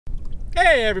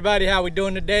Hey everybody, how we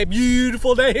doing today?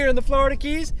 Beautiful day here in the Florida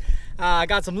Keys. I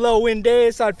got some low wind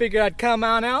days, so I figured I'd come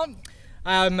on out.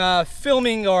 I'm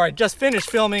filming, or I just finished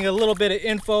filming a little bit of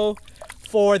info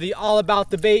for the All About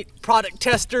the Bait product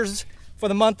testers for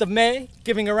the month of May,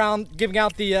 giving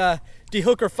out the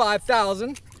Dehooker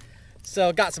 5000.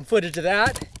 So got some footage of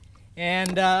that.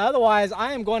 And otherwise,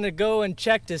 I am going to go and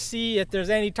check to see if there's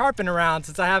any tarpon around,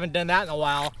 since I haven't done that in a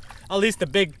while, at least the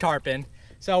big tarpon.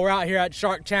 So we're out here at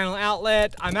Shark Channel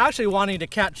Outlet. I'm actually wanting to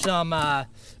catch some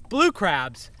blue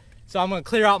crabs. So I'm gonna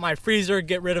clear out my freezer,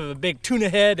 get rid of a big tuna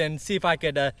head, and see if I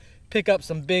could pick up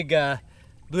some big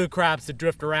blue crabs to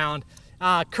drift around.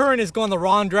 Current is going the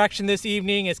wrong direction this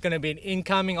evening. It's gonna be an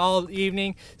incoming all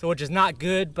evening, so which is not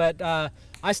good, but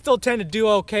I still tend to do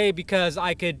okay because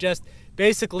I could just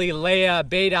basically lay a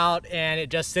bait out and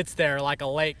it just sits there like a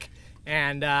lake,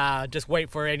 and just wait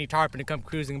for any tarpon to come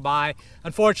cruising by.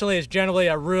 Unfortunately, it's generally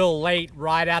a real late,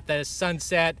 right at the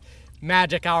sunset,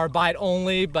 magic hour bite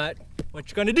only, but what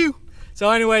you gonna do?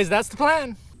 So anyways, that's the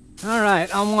plan. All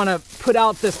right, I wanna put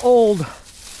out this old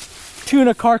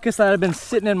tuna carcass that had been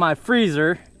sitting in my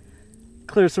freezer,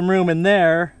 clear some room in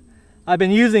there. I've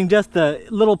been using just a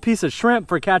little piece of shrimp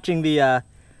for catching the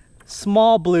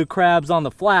small blue crabs on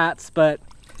the flats, but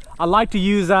I like to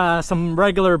use some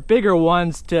regular bigger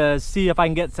ones to see if I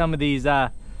can get some of these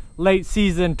late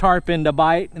season tarpon to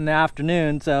bite in the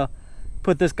afternoon. So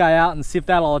put this guy out and see if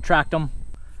that'll attract them.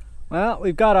 Well,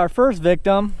 we've got our first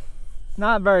victim.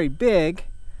 Not very big.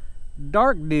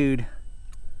 Dark dude.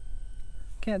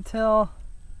 Can't tell.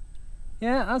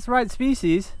 Yeah, that's the right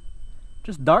species.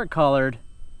 Just dark colored.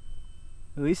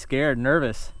 Ooh, he's scared,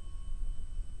 nervous.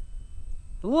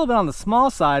 A little bit on the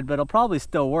small side, but it'll probably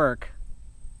still work.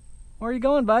 Where are you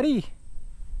going, buddy?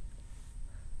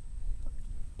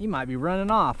 You might be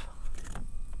running off.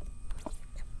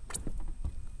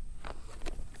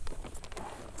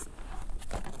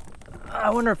 I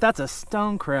wonder if that's a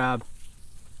stone crab.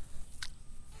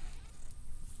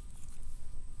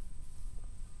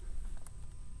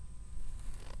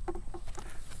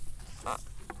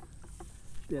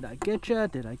 Did I get ya?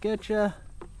 Did I get ya?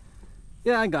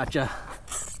 Yeah, I got ya.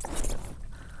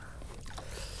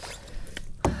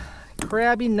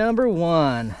 Crabby number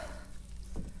one.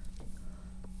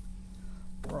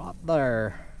 Right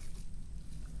there.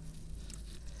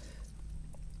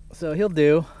 So he'll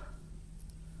do.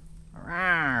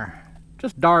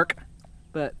 Just dark,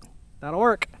 but that'll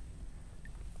work.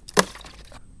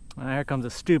 Well, here comes a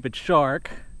stupid shark.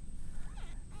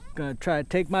 Gonna try to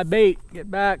take my bait.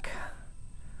 Get back.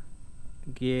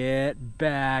 Get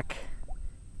back.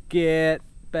 Get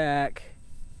back.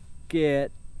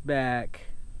 Get back.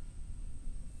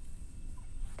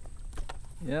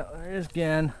 Yeah, there it is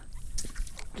again.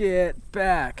 Get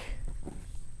back.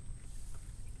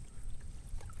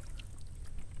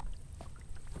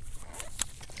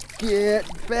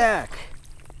 Get back.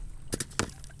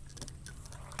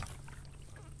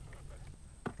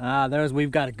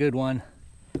 We've got a good one.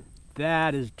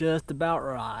 That is just about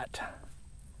right.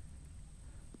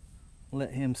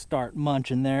 Let him start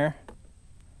munching there.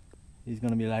 He's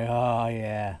gonna be like, oh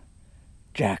yeah,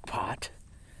 jackpot.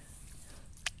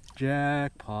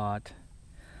 Jackpot.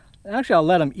 Actually, I'll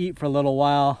let him eat for a little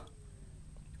while.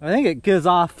 I think it gives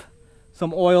off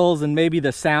some oils and maybe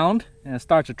the sound, and it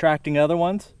starts attracting other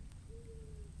ones.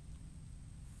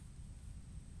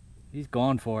 He's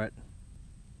going for it.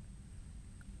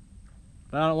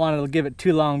 But I don't want to give it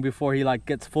too long before he like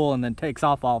gets full and then takes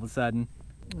off all of a sudden.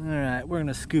 All right, we're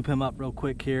gonna scoop him up real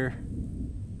quick here.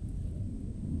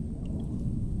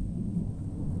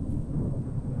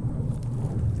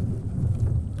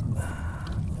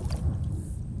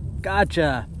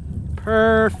 Gotcha.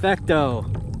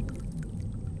 Perfecto.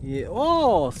 Yeah.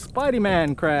 Oh,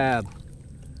 Spidey-Man crab.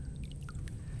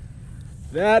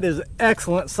 That is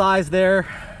excellent size there.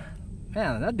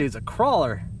 Man, that dude's a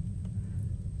crawler.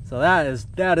 So that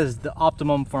is the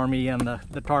optimum for me and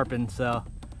the tarpon. So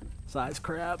size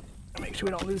crab. Make sure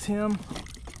we don't lose him.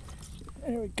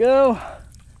 There we go.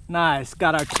 Nice.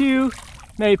 Got our two.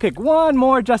 Maybe pick one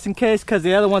more just in case, because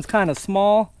the other one's kind of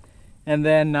small. And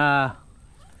then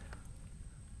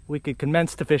we could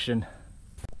commence to fishing.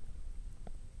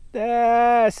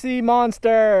 Ah, sea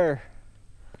monster.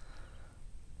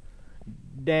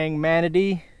 Dang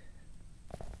manatee.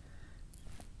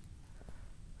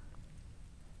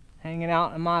 Hanging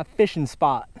out in my fishing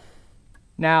spot.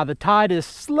 Now the tide is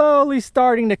slowly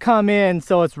starting to come in,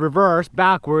 so it's reversed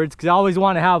backwards, because I always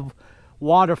want to have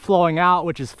water flowing out,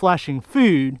 which is flushing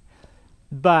food.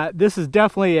 But this is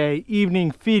definitely a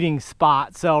evening feeding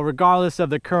spot, so regardless of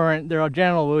the current, there'll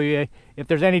generally, if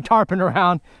there's any tarpon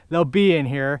around, they'll be in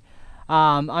here.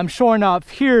 I'm shoring up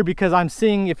here because I'm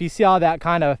seeing, if you see all that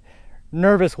kind of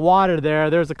nervous water there,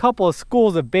 there's a couple of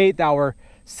schools of bait that were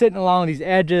sitting along these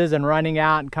edges and running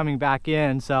out and coming back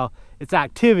in, so it's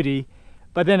activity.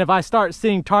 But then if I start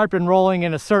seeing tarpon rolling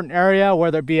in a certain area,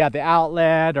 whether it be at the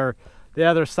outlet or the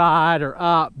other side or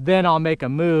up, then I'll make a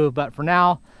move. But for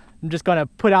now, I'm just gonna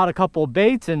put out a couple of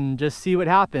baits and just see what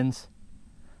happens.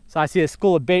 So I see a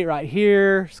school of bait right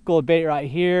here, school of bait right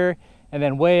here, and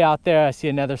then way out there I see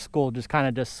another school just kind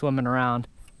of just swimming around.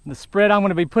 The spread I'm going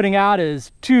to be putting out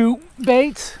is 2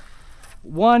 baits,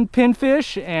 1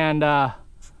 pinfish and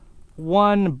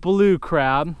 1 blue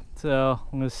crab. So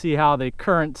I'm going to see how the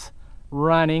current's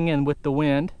running and with the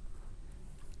wind.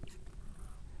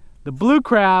 The blue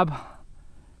crab,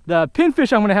 the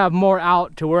pinfish I'm going to have more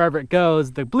out to wherever it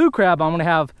goes. The blue crab I'm going to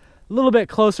have a little bit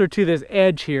closer to this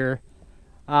edge here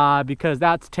because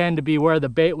that's tend to be where the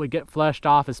bait would get flushed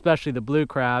off, especially the blue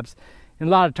crabs. And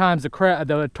a lot of times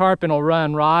the tarpon will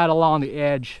run right along the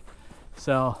edge.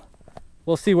 So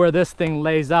we'll see where this thing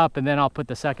lays up and then I'll put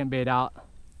the second bait out.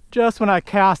 Just when I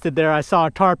casted there, I saw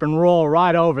a tarpon roll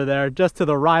right over there, just to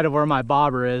the right of where my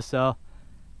bobber is. So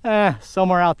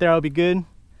somewhere out there will be good. And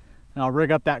I'll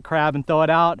rig up that crab and throw it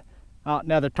out. Oh,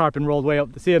 another tarpon rolled way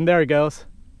up to see him. There he goes.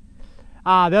 The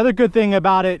other good thing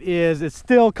about it is it's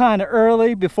still kind of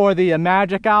early before the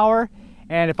magic hour.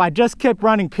 And if I just kept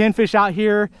running pinfish out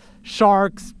here,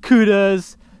 sharks,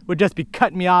 kudas would just be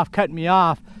cutting me off.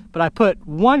 But I put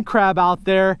 1 crab out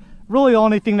there. Really the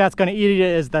only thing that's going to eat it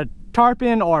is the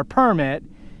tarpon or permit.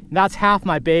 And that's half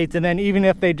my baits. And then even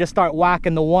if they just start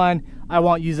whacking the 1, I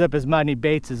won't use up as many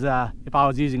baits as if I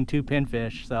was using 2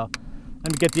 pinfish. So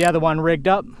let me get the other one rigged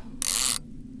up.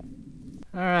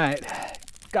 All right,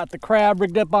 got the crab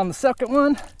rigged up on the second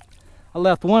one. I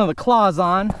left one of the claws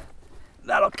on.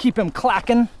 That'll keep him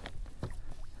clacking.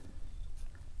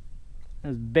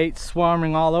 There's bait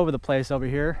swarming all over the place over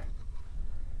here.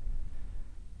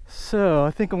 So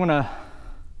I think I'm gonna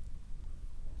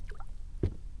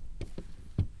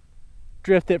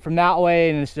drift it from that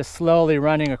way and it's just slowly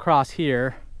running across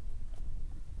here.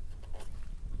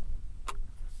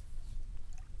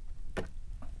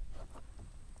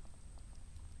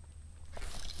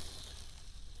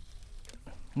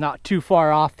 Not too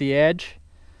far off the edge.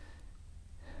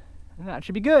 And that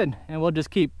should be good. And we'll just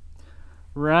keep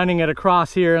running it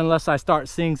across here unless I start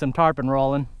seeing some tarpon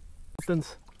rolling.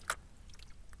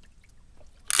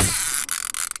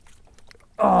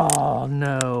 Oh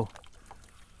no.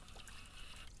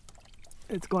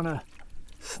 It's gonna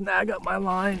snag up my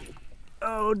line.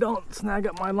 Oh, don't snag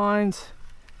up my lines.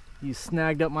 You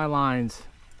snagged up my lines.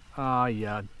 Oh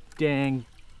yeah, dang.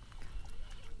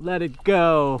 Let it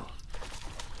go.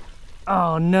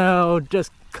 Oh no,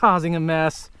 just causing a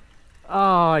mess.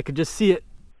 Oh, I could just see it.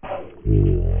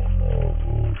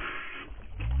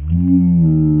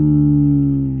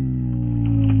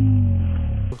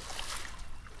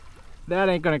 That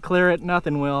ain't gonna clear it,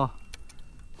 nothing will.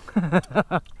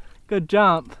 Good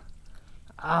jump.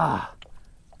 Ah,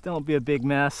 don't be a big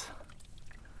mess.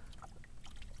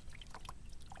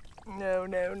 No,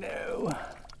 no, no.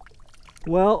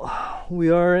 Well, we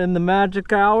are in the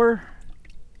magic hour.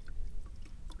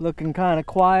 Looking kind of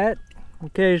quiet.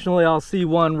 Occasionally I'll see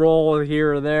one roll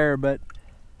here or there, but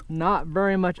not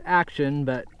very much action,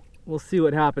 but we'll see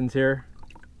what happens here.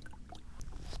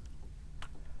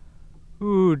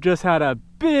 Ooh, just had a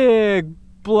big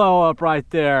blow up right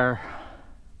there.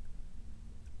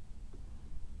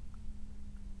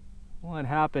 What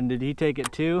happened? Did he take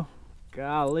it too?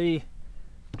 Golly,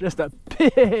 just a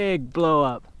big blow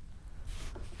up.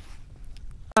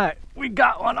 All right, we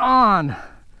got one on.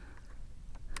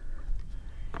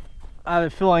 I have a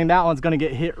feeling that one's gonna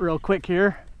get hit real quick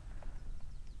here.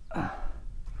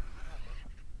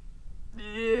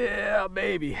 Yeah,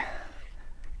 baby.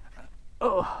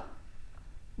 Oh,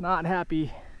 not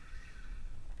happy.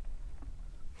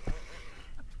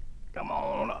 Come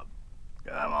on up.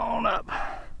 Come on up.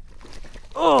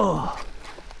 Oh,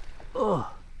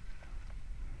 oh.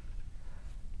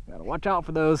 Gotta watch out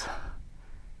for those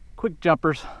quick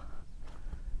jumpers.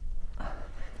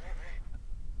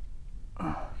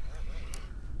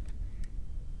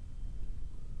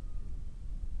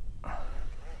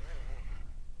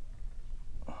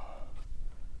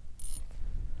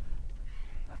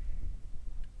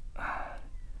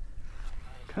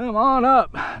 Come on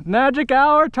up. Magic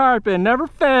hour tarpon never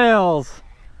fails.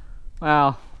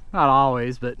 Well, not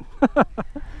always, but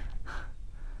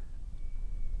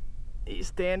you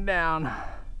stand down.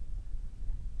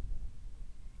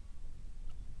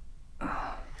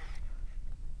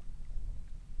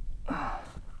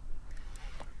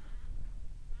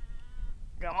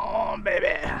 Come on,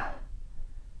 baby.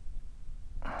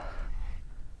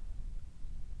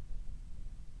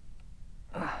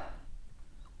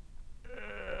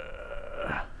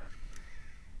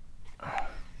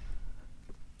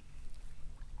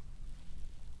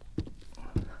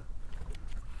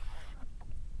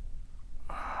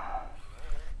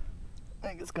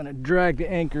 think it's gonna drag the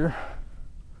anchor.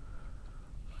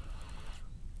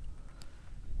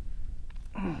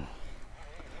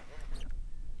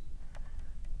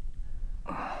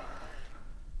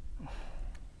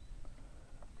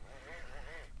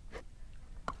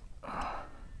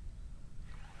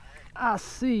 I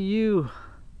see you.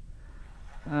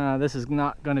 This is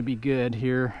not going to be good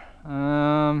here.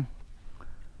 I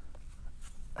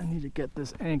need to get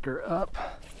this anchor up,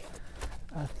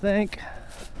 I think.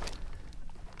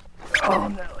 Oh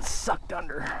no, it's sucked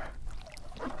under.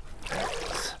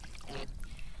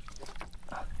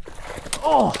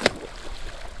 Oh!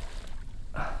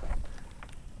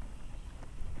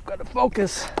 Gotta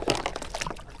focus.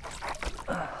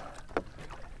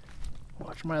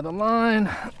 Watch my other line.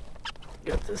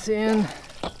 Get this in.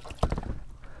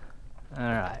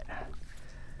 All right.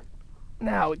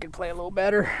 Now we can play a little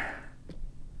better.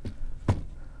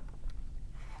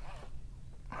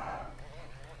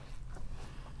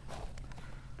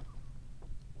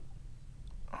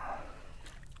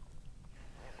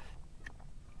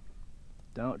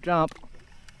 Don't jump.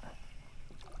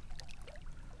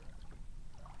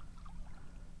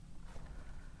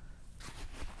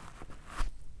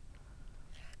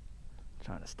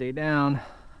 Trying to stay down.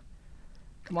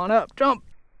 Come on up, jump.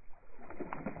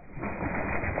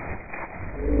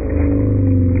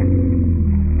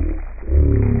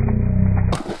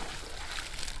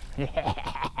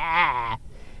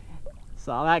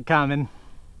 Saw that coming.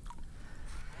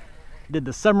 Did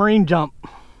the submarine jump.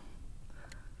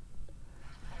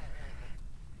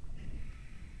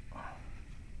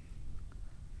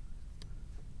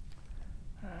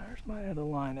 Where's my other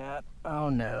line at? Oh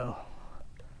no.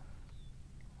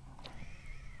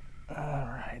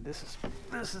 Alright, this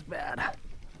is bad. I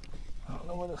don't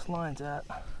know where this line's at.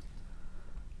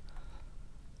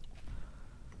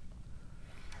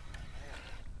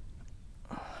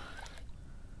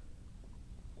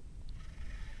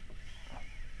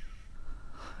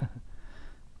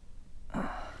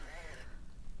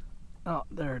 Oh,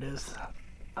 there it is.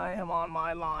 I am on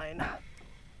my line,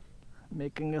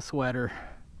 making a sweater.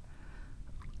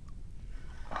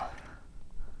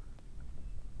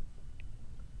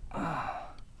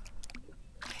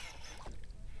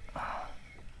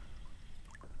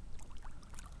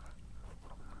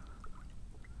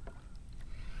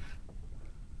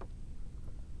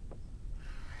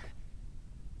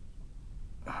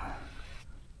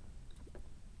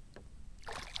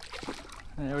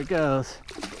 There he goes.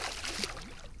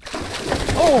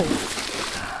 Oh!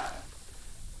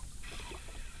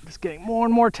 Just getting more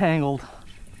and more tangled.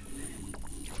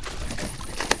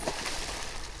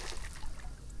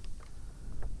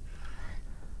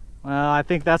 Well, I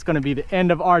think that's going to be the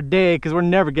end of our day because we're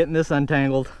never getting this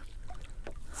untangled.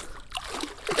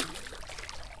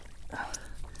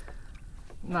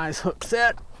 Nice hook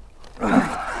set.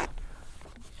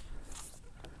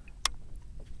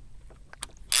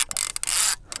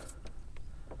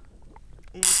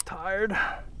 He's tired.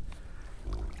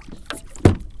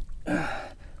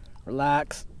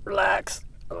 Relax, relax,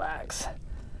 relax.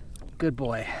 Good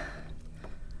boy.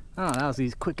 Oh, that was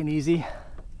easy, quick and easy.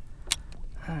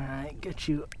 All right, get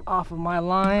you off of my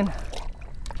line.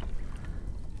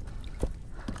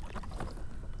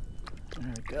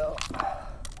 There we go.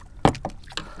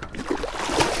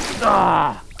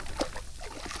 Ah!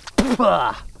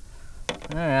 All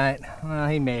right, well,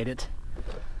 he made it.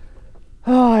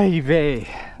 Oy vey.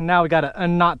 Now we gotta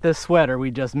unknot this sweater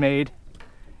we just made.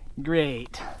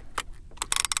 Great.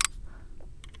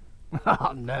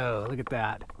 Oh no, look at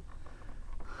that.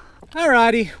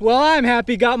 Alrighty, well, I'm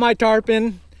happy, got my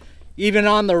tarpon, even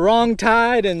on the wrong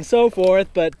tide and so forth,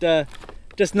 but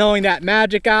just knowing that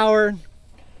magic hour,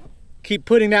 keep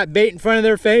putting that bait in front of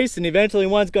their face and eventually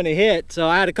one's gonna hit. So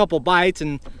I had a couple bites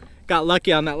and got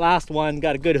lucky on that last one,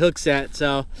 got a good hook set,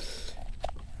 so.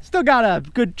 Still got a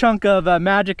good chunk of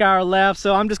magic hour left,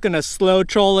 so I'm just gonna slow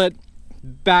troll it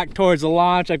back towards the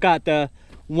launch. I've got the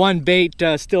one bait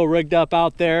still rigged up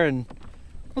out there and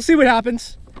we'll see what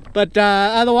happens. But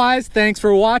otherwise, thanks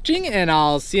for watching and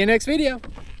I'll see you next video.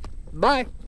 Bye.